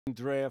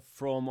Andrea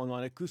from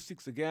Online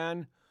Acoustics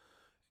again,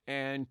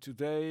 and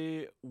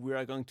today we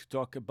are going to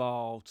talk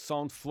about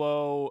sound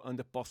flow and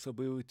the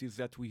possibilities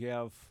that we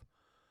have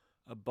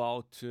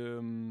about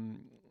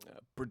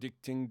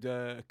predicting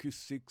the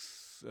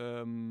acoustics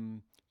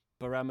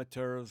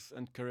parameters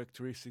and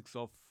characteristics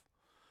of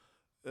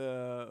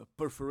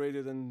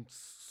perforated and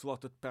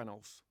slotted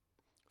panels.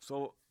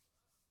 So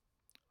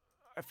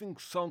I think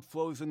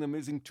SoundFlow is an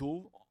amazing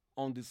tool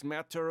on this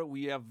matter.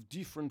 We have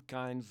different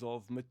kinds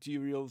of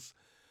materials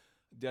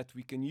that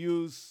we can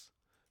use.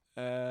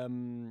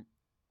 Um,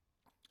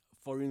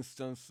 for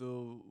instance,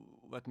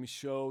 let me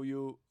show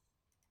you.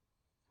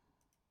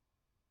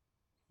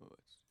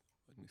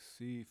 Let me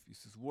see if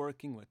this is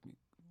working. Let me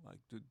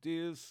do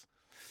this.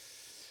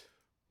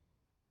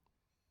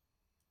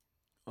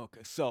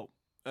 Okay, so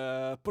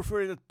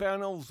perforated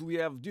panels. We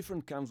have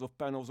different kinds of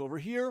panels over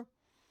here.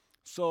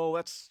 So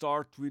let's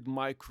start with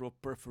micro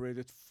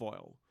perforated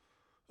foil.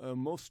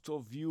 Most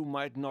of you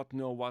might not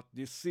know what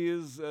this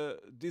is.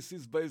 This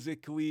is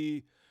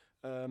basically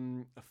a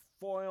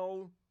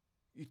foil.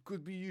 It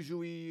could be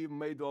usually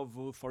made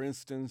of, for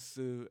instance,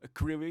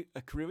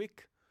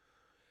 acrylic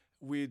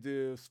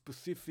with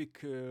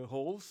specific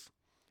holes.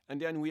 And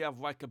then we have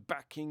like a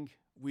backing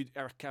with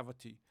air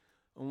cavity.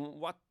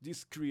 What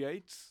this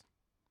creates,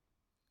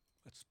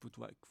 let's put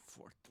like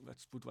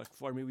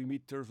 4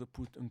 millimeters.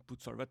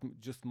 Sorry, let me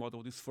just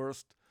model this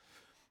first.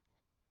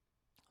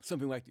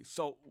 Something like this.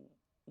 So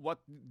what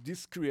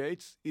this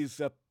creates is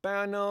a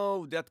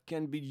panel that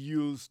can be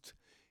used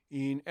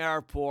in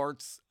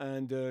airports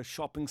and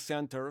shopping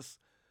centers,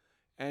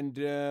 and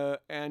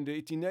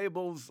it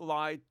enables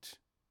light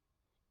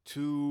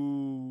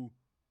to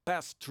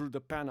pass through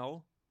the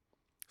panel.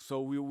 So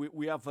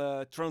we have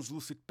a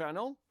translucent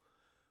panel.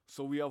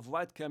 So we have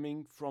light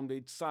coming from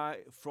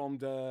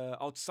the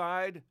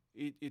outside.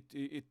 It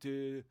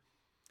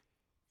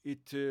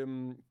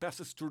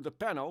passes through the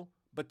panel,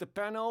 but the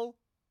panel,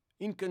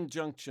 in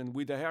conjunction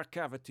with the air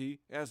cavity,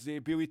 has the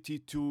ability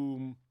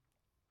to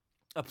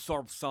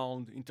absorb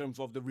sound in terms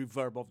of the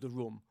reverb of the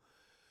room.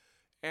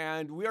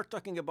 And we are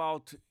talking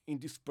about, in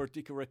this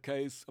particular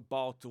case,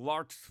 about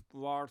large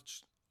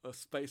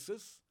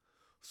spaces.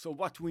 So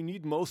what we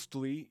need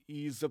mostly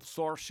is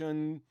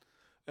absorption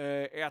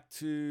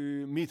at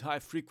mid-high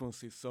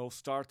frequencies, so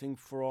starting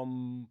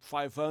from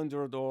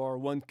 500 or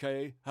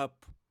 1K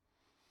up.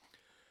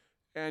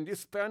 And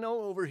this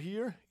panel over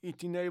here,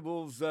 it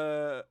enables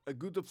a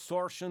good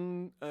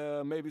absorption,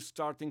 maybe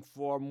starting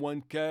from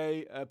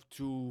 1K up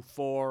to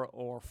 4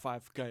 or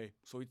 5K.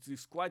 So it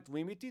is quite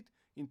limited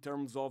in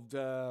terms of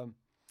the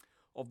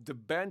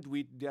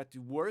bandwidth that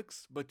it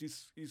works, but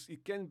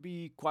it can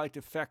be quite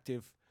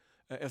effective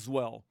as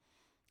well.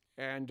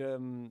 And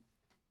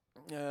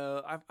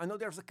I know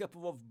there's a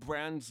couple of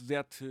brands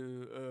that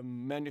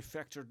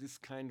manufacture this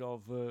kind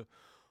of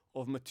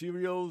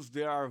materials.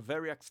 They are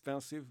very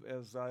expensive,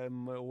 as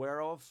I'm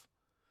aware of.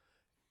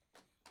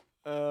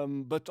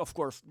 But of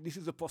course, this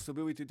is a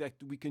possibility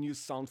that we can use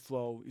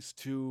SoundFlow is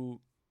to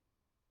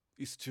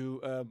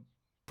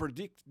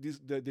predict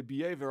the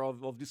behavior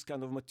of this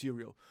kind of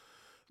material.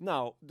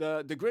 Now,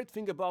 the great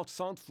thing about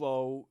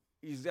SoundFlow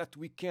is that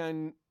we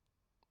can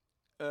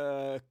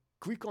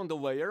click on the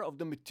layer of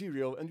the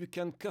material and we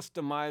can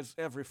customize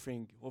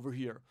everything over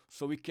here.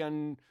 So we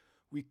can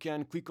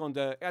click on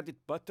the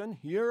edit button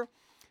here,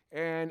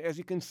 and as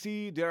you can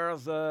see,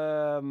 there's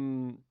a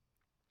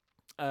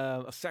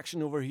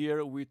section over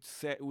here which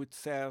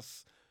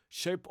says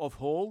shape of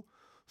hole.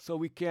 So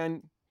we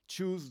can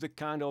choose the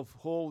kind of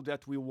hole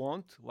that we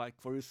want, like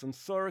for instance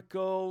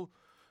circle,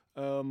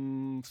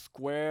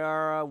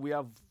 square. We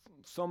have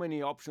so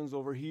many options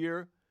over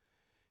here.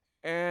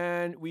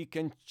 And we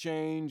can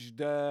change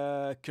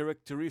the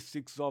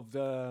characteristics of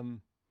the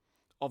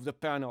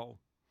panel.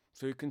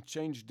 So we can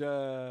change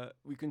the,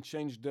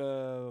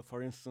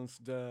 for instance,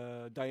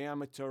 the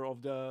diameter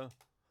of the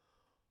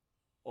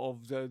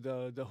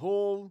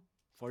hole,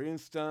 for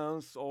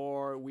instance,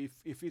 or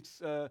if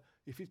it's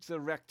a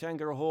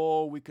rectangular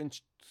hole, we can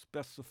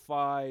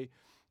specify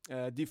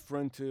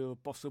different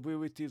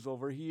possibilities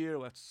over here.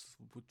 Let's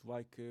put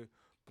like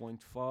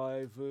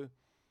 0.5,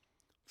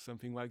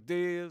 something like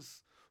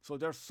this. So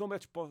there's so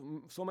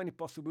many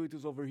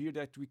possibilities over here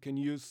that we can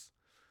use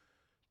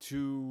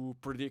to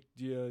predict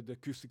the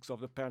acoustics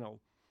of the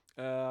panel.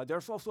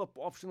 There's also an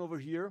option over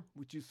here,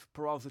 which is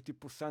porosity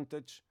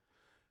percentage.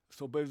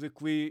 So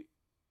basically,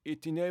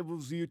 it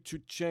enables you to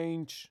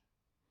change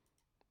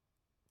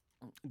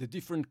the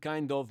different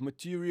kind of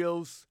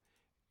materials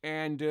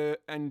and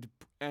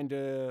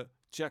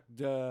check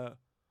the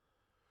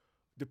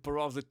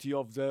porosity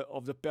of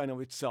the panel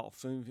itself.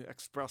 So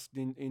expressed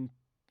in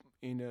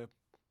a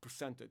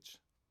percentage.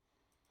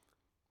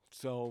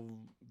 So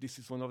this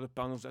is one of the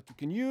panels that we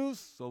can use.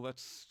 So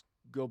let's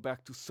go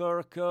back to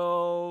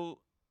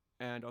circle,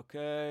 and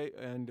okay,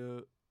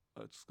 and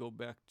let's go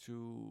back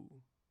to,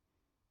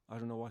 I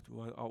don't know what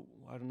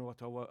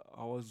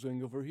I was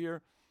doing over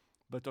here,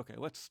 but okay,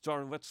 let's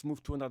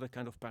move to another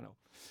kind of panel.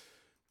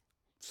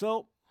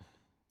 So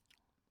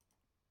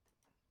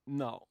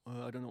now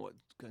I don't know what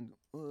can,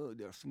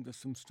 there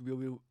seems to be a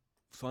little,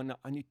 so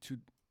I need to,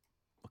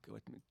 okay,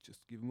 let me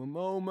just give him a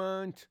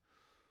moment.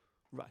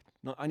 Right,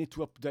 now I need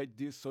to update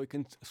this so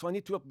I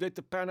need to update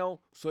the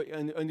panel,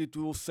 and it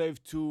will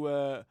save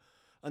to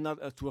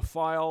to a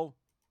file.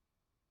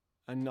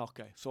 And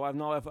okay, so I've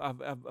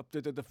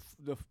updated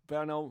the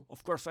panel.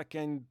 Of course, I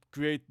can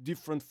create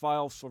different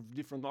files for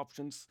different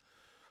options,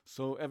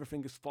 so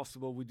everything is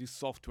possible with this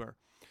software.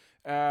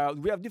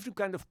 We have different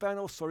kind of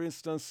panels. For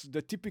instance,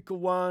 the typical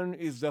one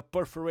is the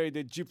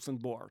perforated gypsum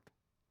board.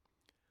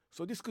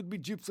 So this could be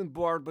gypsum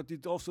board, but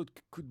it also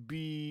could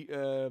be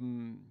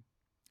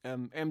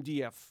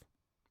MDF,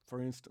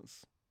 for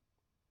instance.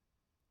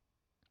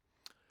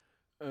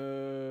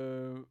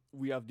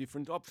 We have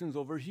different options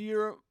over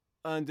here,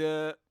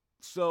 and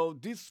so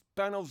these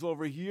panels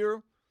over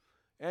here,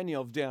 any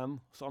of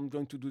them, so I'm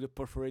going to do the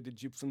perforated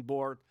gypsum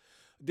board,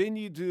 they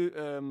need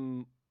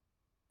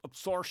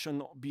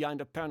absorption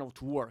behind the panel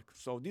to work.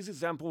 So this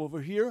example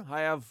over here,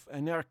 I have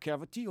an air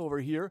cavity over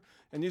here,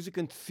 and as you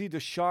can see, the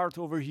chart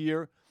over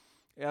here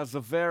has a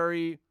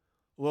very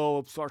low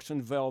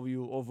absorption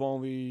value of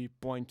only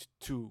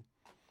 0.2.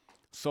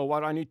 So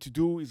what I need to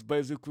do is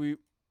basically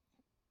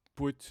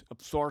put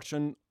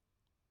absorption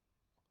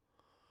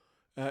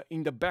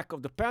in the back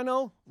of the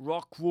panel,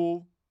 rock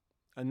wool,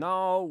 and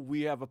now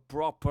we have a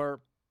proper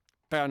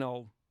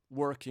panel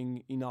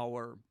working in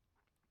our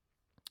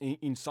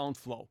in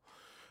SOUNDFLOW.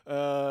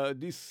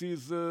 This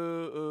is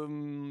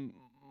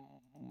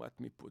let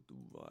me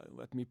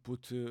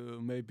put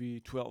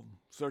maybe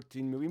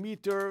 13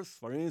 millimeters,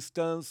 for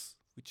instance,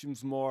 which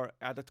is more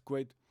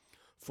adequate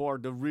for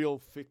the real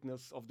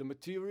thickness of the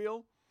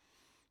material.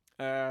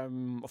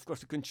 Of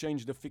course, you can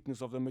change the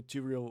thickness of the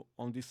material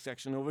on this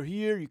section over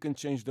here. You can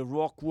change the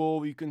rock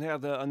wool. You can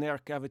have an air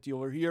cavity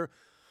over here.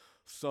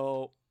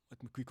 So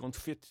let me click on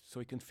fit so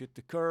you can fit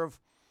the curve.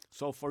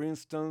 So for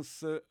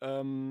instance,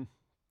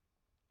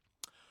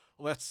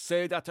 let's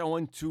say that I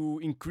want to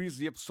increase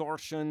the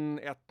absorption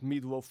at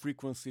mid-low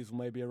frequencies,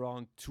 maybe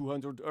around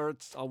 200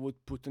 Hertz. I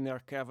would put an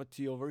air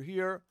cavity over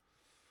here.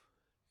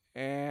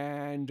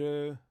 And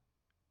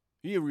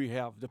here we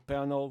have the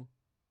panel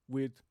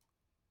with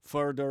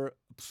further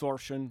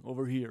absorption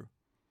over here.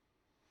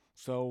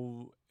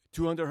 So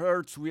 200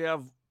 Hertz, we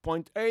have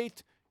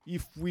 0.8.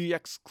 If we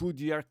exclude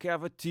the air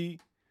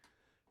cavity,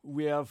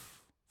 we have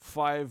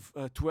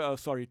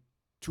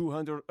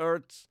 200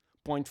 Hertz,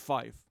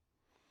 0.5.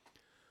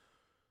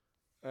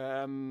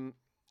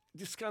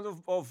 This kind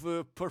of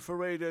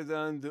perforated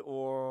and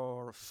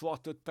or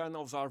slotted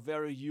panels are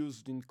very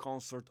used in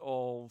concert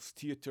halls,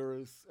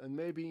 theaters, and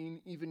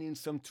maybe even in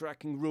some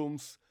tracking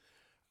rooms.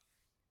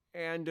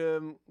 And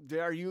they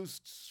are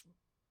used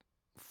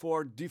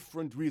for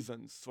different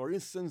reasons. For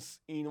instance,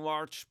 in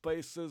large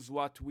spaces,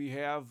 what we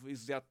have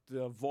is that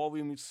the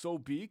volume is so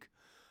big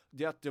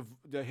that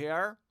the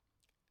air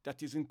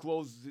that is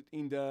enclosed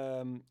in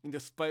the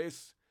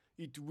space,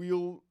 it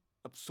will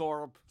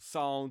absorb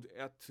sound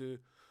at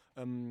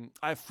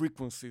high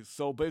frequencies.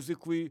 So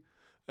basically,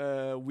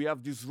 we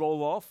have this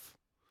roll off,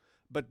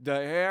 but the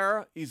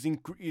air is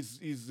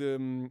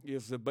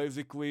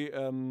basically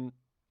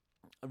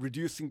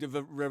reducing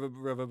the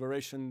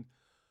reverberation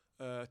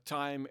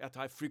time at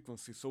high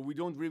frequency. So we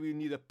don't really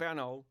need a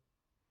panel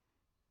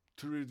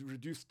to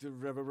reduce the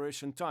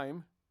reverberation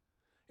time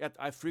at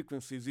high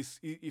frequencies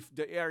if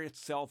the air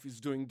itself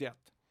is doing that.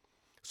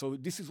 So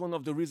this is one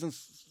of the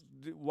reasons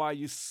why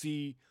you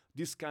see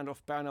this kind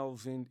of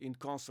panels in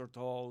concert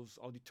halls,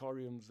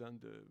 auditoriums,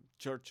 and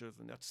churches,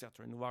 and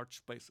etc., in large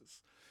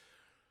spaces.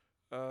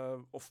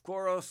 Of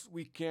course,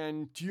 we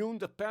can tune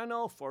the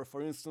panel.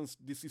 For instance,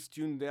 this is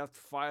tuned at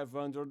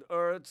 500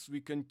 Hertz.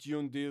 We can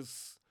tune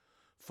this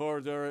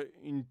further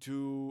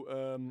into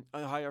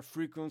a higher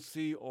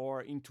frequency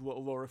or into a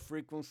lower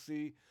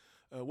frequency.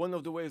 One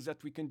of the ways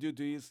that we can do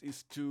this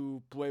is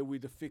to play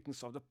with the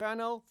thickness of the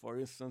panel. For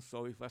instance,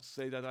 so if let's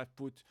say that I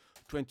put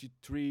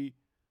 23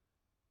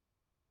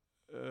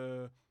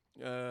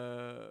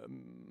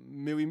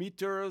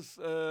 millimeters,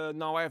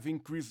 now I've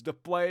increased the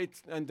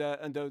plate and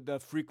the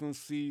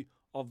frequency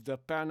of the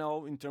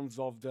panel in terms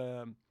of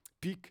the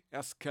peak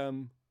has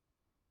come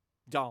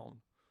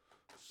down.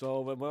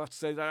 So let's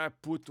say that I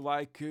put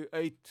like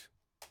 8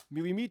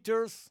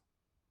 millimeters.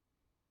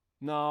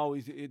 Now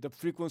the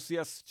frequency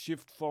has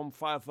shifted from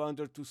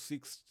 500 to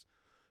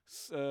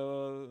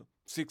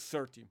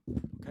 630.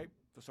 Okay,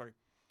 sorry.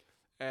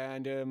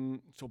 And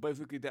so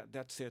basically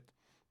that's it.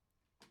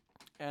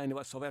 And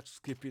so let's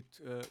keep it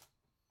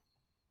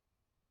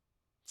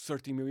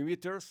 30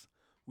 millimeters,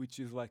 which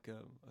is like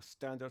a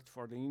standard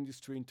for the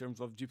industry in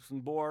terms of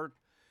gypsum board.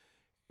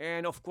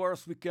 And of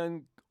course, we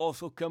can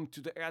also come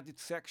to the edit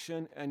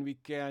section and we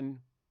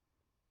can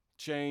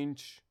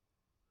change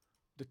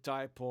the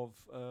type of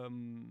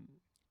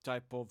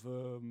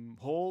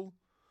hole.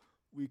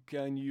 We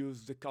can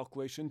use the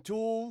calculation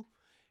tool,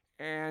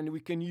 and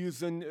we can use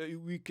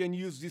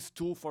this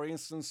tool, for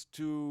instance,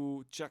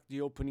 to check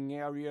the opening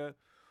area.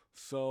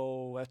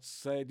 So let's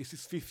say this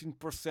is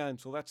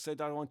 15%. So let's say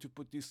that I want to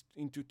put this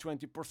into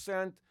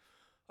 20%.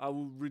 I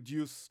will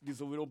reduce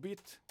this a little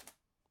bit,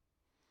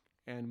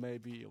 and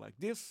maybe like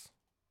this.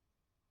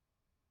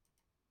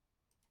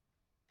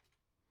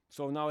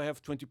 So now I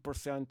have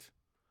 20%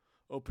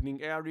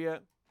 opening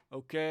area,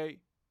 okay,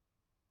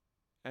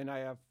 and I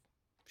have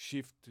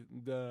shift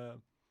the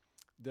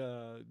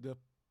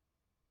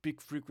peak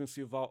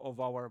frequency of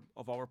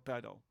our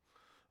pedal.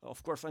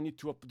 Of course, I need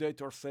to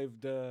update or save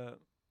the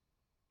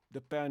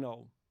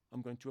panel.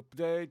 I'm going to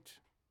update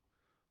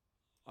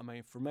my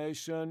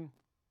information,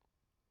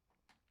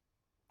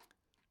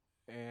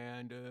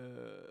 and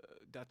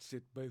that's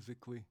it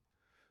basically.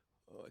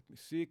 Let me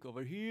see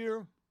over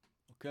here.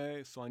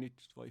 Okay, so I need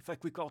to, if I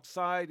click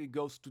outside, it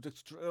goes to the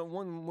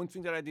one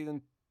thing that I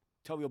didn't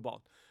tell you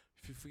about.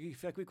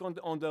 If I click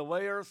on the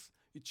layers,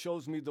 it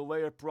shows me the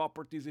layer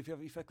properties.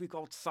 If I click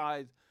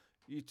outside,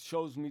 it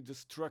shows me the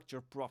structure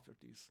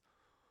properties.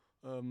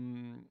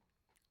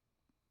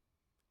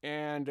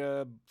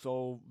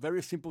 So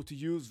very simple to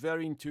use,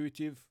 very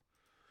intuitive.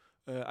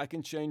 I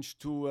can change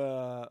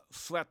to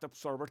flat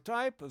absorber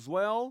type as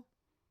well.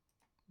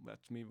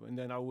 And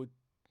then I would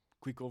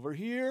click over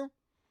here,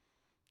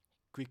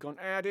 click on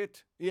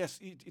edit. Yes,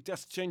 it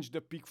has changed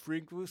the peak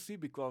frequency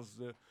because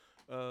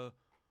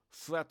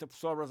flat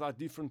absorbers are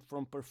different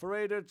from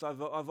perforated.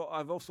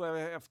 I've also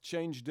have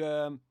changed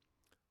the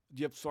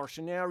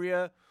absorption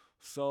area.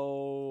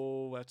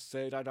 So let's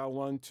say that I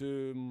want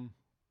to.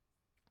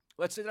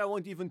 Let's say that I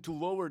want even to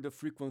lower the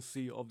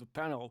frequency of the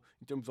panel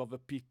in terms of the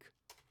peak.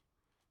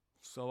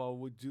 So I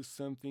would do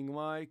something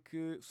like,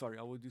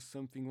 I would do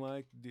something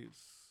like this,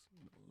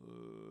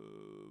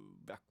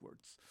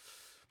 backwards,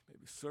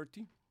 maybe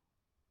 30,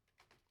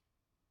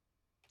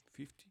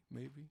 50,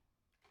 maybe,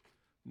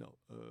 no,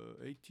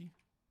 80.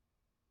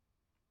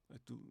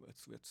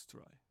 Let's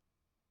try.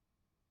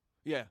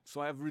 Yeah,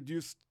 so I have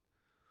reduced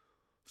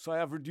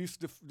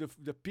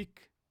the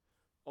peak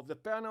of the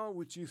panel,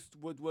 which is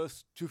what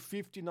was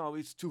 250, now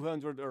it's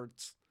 200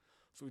 hertz.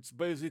 So it's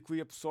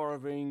basically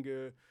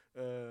absorbing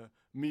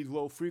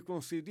mid-low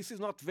frequency. This is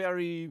not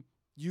very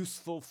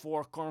useful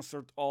for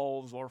concert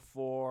halls or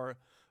for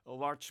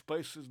large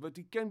spaces, but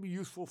it can be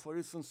useful, for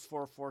instance,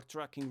 for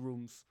tracking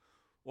rooms,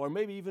 or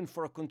maybe even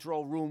for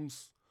control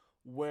rooms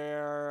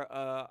where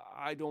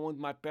I don't want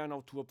my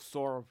panel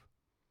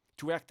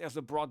to act as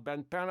a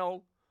broadband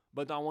panel,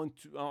 but I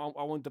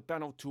want the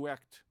panel to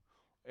act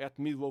at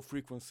mid-low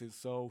frequencies.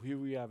 So here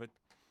we have it.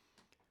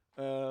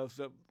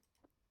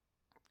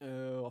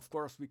 Of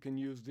course, we can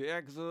use the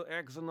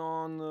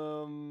Exonon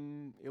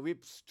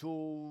ellipse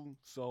tool,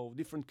 so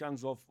different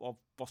kinds of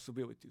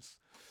possibilities.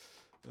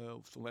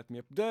 So let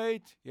me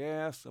update.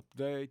 Yes,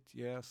 update.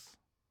 Yes.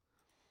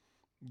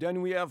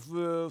 Then we have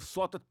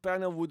slotted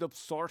panel with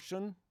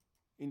absorption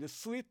in the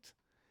slit,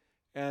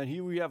 and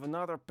here we have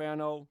another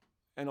panel.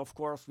 And of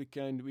course, we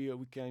can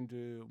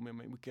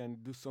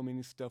do so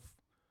many stuff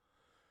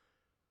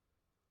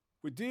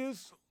with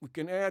this. We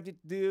can edit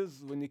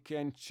this when we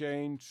can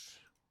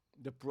change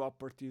the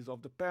properties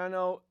of the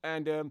panel.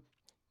 And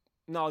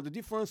now the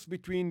difference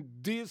between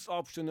this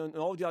option and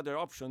all the other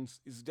options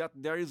is that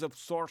there is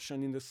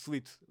absorption in the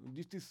slit.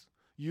 This is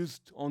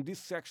used on this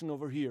section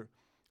over here.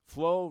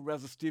 Flow,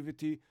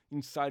 resistivity,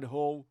 inside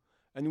hole,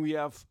 and we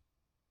have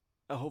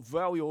a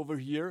value over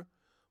here,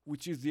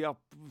 which is the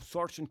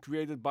absorption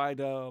created by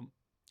the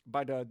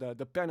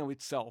panel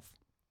itself.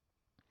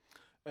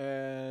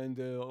 And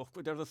of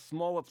course, there's a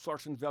small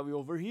absorption value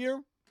over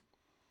here.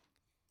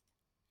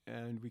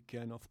 And we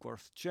can, of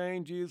course,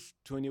 change this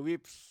to an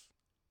ellipse.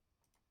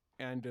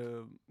 And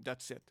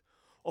that's it.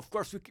 Of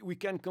course, we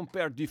can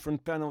compare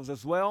different panels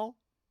as well.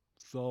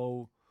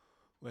 So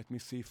let me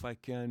see if I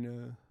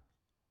can...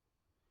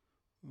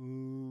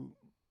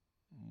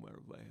 where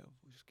do I have?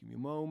 Just give me a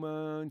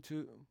moment.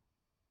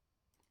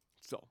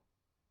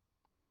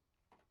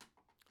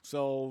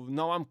 So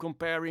now I'm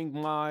comparing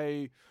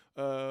my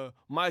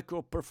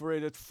micro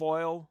perforated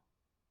foil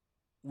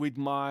with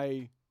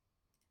my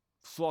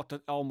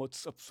slotted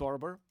Helmholtz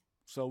absorber.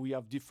 So we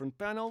have different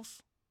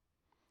panels.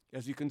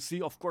 As you can see,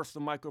 of course,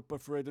 the micro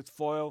perforated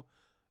foil,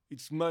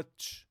 it's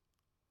much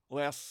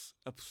less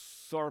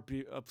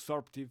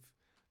absorptive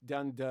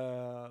than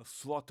the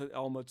slotted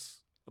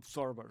Helmholtz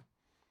absorber.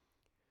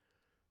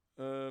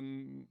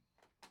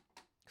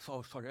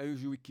 So sorry, I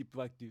usually keep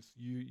like this.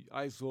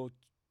 ISO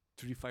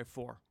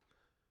 354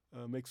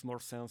 makes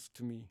more sense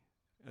to me,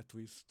 at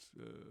least.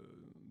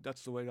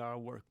 That's the way that I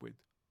work with.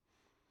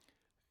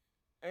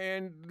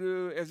 And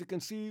as you can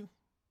see,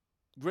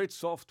 great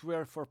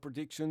software for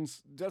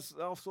predictions. There's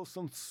also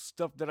some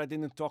stuff that I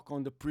didn't talk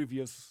on the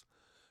previous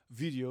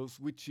videos,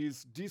 which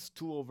is this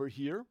tool over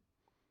here.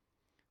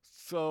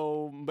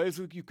 So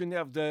basically you can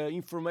have the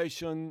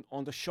information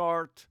on the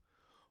chart,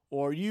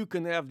 or you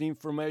can have the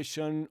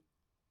information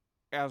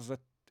as a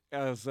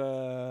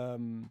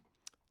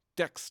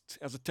text,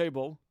 as a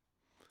table.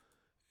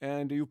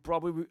 And you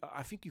probably,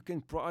 I think you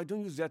can, I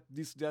don't use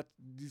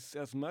this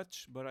as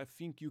much, but I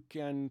think you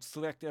can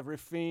select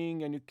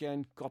everything and you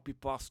can copy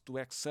paste to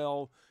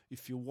Excel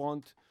if you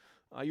want.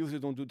 I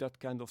usually don't do that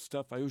kind of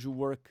stuff. I usually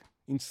work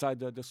inside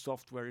the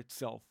software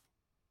itself.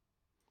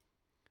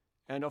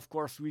 And of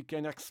course, we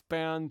can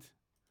expand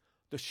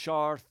the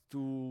shard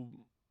to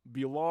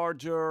be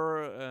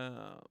larger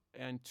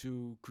and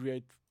to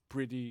create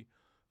pretty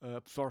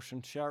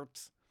absorption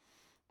charts.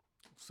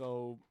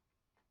 So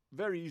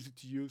very easy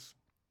to use,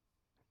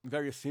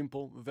 very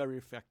simple, very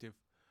effective.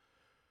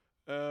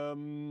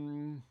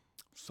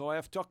 So I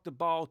have talked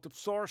about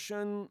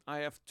absorption, I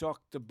have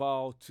talked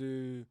about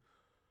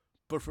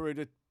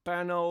perforated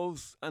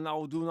panels, and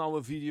I'll do now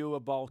a video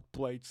about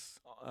plates.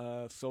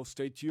 So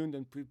stay tuned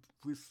and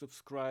please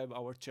subscribe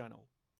our channel.